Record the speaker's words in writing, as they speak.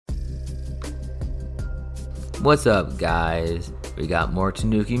What's up, guys? We got more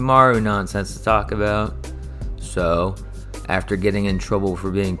Tanukimaru nonsense to talk about. So, after getting in trouble for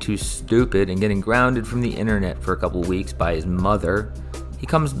being too stupid and getting grounded from the internet for a couple weeks by his mother, he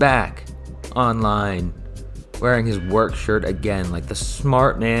comes back online wearing his work shirt again like the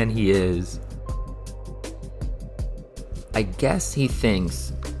smart man he is. I guess he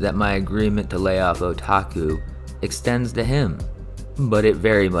thinks that my agreement to lay off otaku extends to him, but it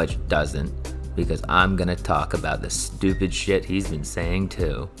very much doesn't, because I'm gonna talk about the stupid shit he's been saying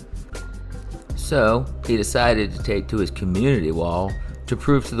too. So, he decided to take to his community wall to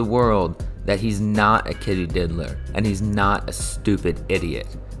prove to the world that he's not a kitty diddler and he's not a stupid idiot.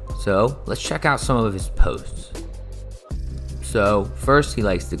 So, let's check out some of his posts. So, first he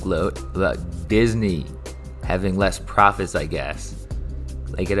likes to gloat about Disney having less profits, I guess.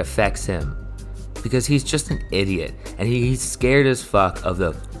 Like it affects him. Because he's just an idiot and he's scared as fuck of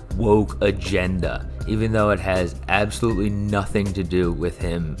the woke agenda, even though it has absolutely nothing to do with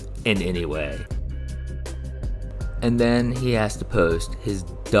him in any way. And then he has to post his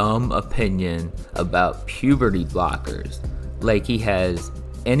dumb opinion about puberty blockers, like he has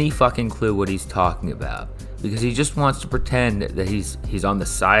any fucking clue what he's talking about, because he just wants to pretend that he's on the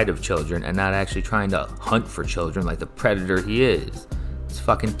side of children and not actually trying to hunt for children like the predator he is. It's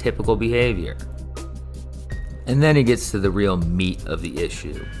fucking typical behavior. And then he gets to the real meat of the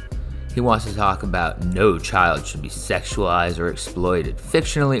issue. He wants to talk about no child should be sexualized or exploited,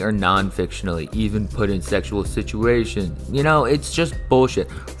 fictionally or non-fictionally, even put in sexual situations. You know, it's just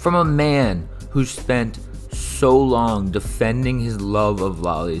bullshit. From a man who spent so long defending his love of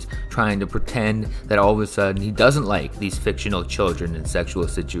lollies, trying to pretend that all of a sudden he doesn't like these fictional children in sexual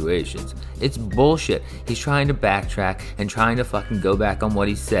situations. It's bullshit. He's trying to backtrack and trying to fucking go back on what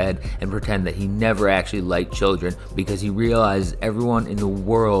he said and pretend that he never actually liked children, because he realizes everyone in the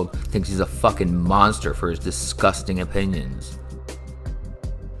world thinks he's a fucking monster for his disgusting opinions.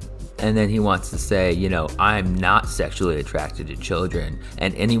 And then he wants to say, you know, I'm not sexually attracted to children,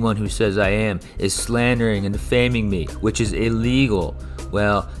 and anyone who says I am is slandering and defaming me, which is illegal.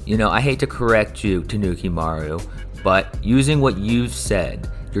 Well, you know, I hate to correct you, Tanukimaru, but using what you've said,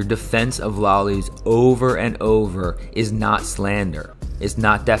 your defense of lollies over and over, is not slander. It's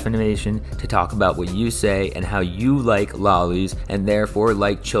not defamation to talk about what you say and how you like lollies and therefore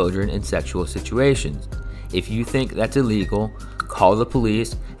like children in sexual situations. If you think that's illegal, call the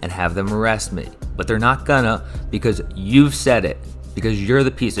police and have them arrest me. But they're not gonna, because you've said it. Because you're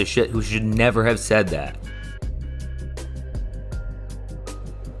the piece of shit who should never have said that.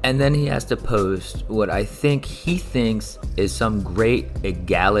 And then he has to post what I think he thinks is some great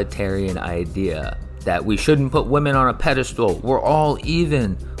egalitarian idea, that we shouldn't put women on a pedestal, we're all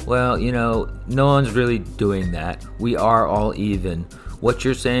even. Well, you know, no one's really doing that. We are all even. What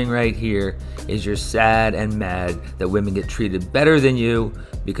you're saying right here is you're sad and mad that women get treated better than you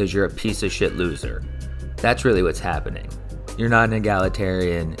because you're a piece of shit loser. That's really what's happening. You're not an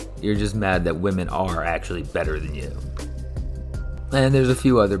egalitarian, you're just mad that women are actually better than you. And there's a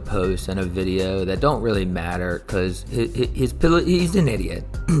few other posts and a video that don't really matter, because he's an idiot.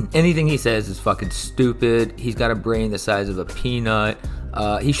 Anything he says is fucking stupid. He's got a brain the size of a peanut.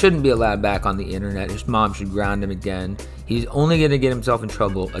 He shouldn't be allowed back on the internet. His mom should ground him again. He's only gonna get himself in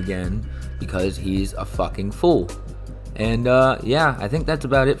trouble again because he's a fucking fool. And yeah, I think that's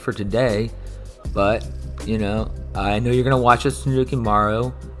about it for today. But, you know, I know you're gonna watch this,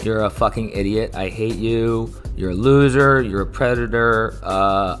 Tanukimaru. You're a fucking idiot. I hate you. You're a loser. You're a predator.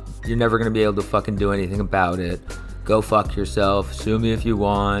 You're never gonna be able to fucking do anything about it. Go fuck yourself. Sue me if you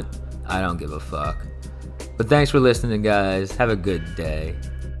want. I don't give a fuck. But thanks for listening, guys. Have a good day.